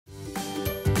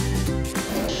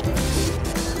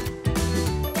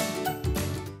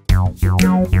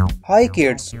Hi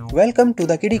kids, welcome to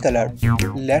the Kidicolor.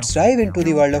 Let's dive into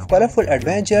the world of colorful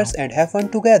adventures and have fun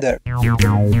together.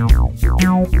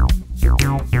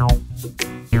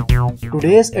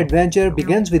 Today's adventure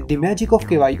begins with the magic of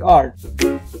kawaii art.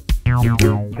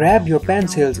 Grab your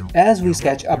pencils as we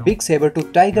sketch a big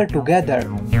saber-tooth tiger together.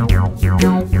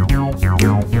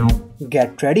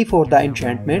 Get ready for the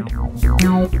enchantment,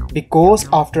 because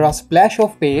after a splash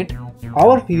of paint,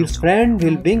 our fierce friend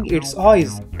will blink its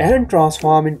eyes and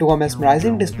transform into a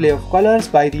mesmerizing display of colors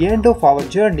by the end of our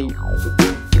journey.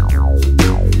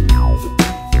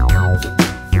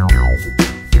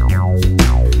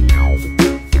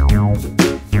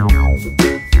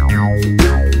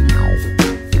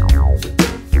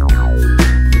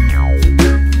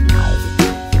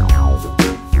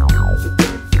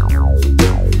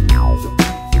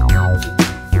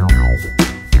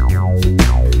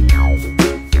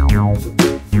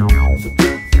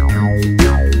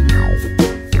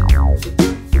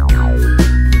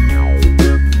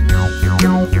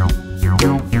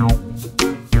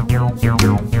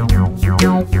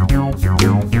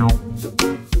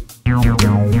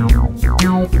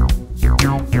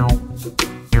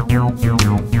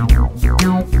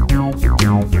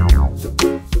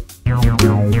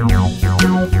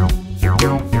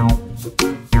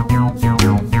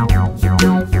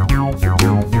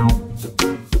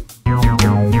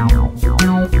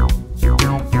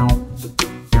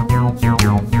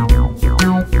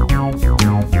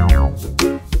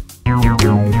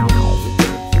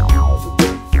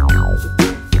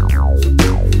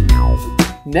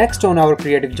 Next on our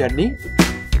creative journey,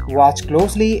 watch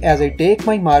closely as I take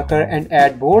my marker and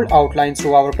add bold outlines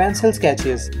to our pencil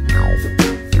sketches.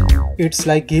 It's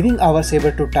like giving our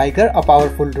saber-tooth tiger a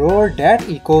powerful roar that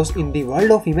echoes in the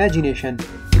world of imagination.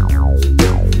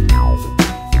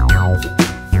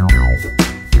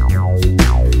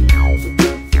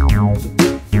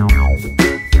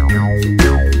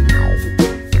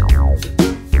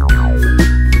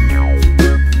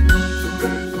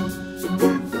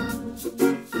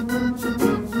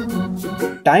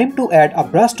 Time to add a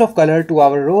burst of color to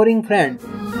our roaring friend.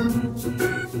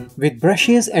 With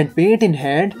brushes and paint in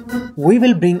hand, we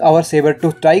will bring our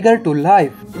saber-tooth tiger to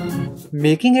life,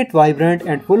 making it vibrant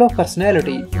and full of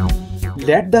personality.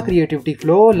 Let the creativity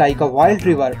flow like a wild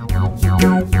river.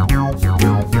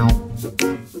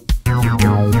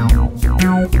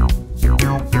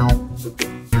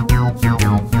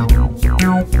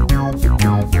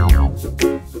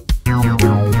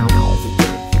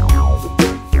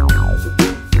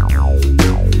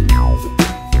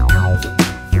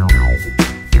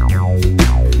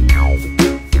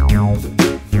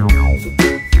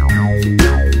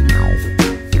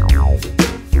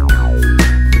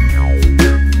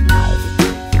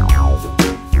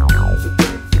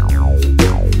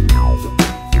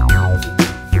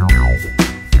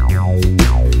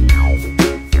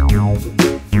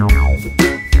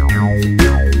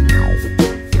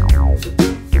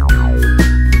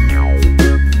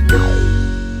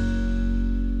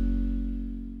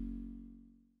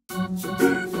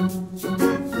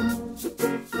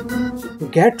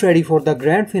 Get ready for the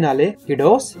grand finale,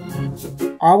 kiddos.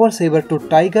 Our saber-tooth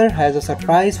tiger has a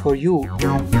surprise for you.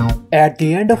 At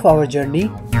the end of our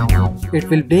journey, it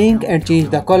will blink and change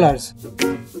the colors.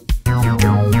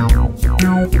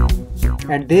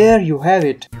 And there you have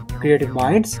it, creative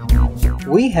minds.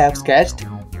 We have sketched,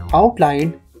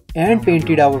 outlined, and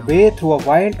painted our way through a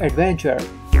wild adventure.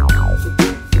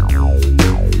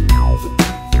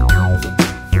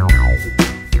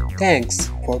 Thanks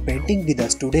for painting with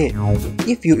us today.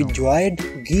 If you enjoyed,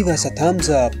 give us a thumbs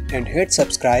up and hit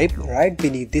subscribe right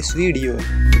beneath this video.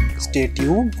 Stay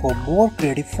tuned for more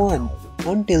creative fun.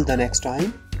 Until the next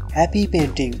time, happy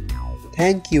painting.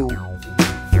 Thank you.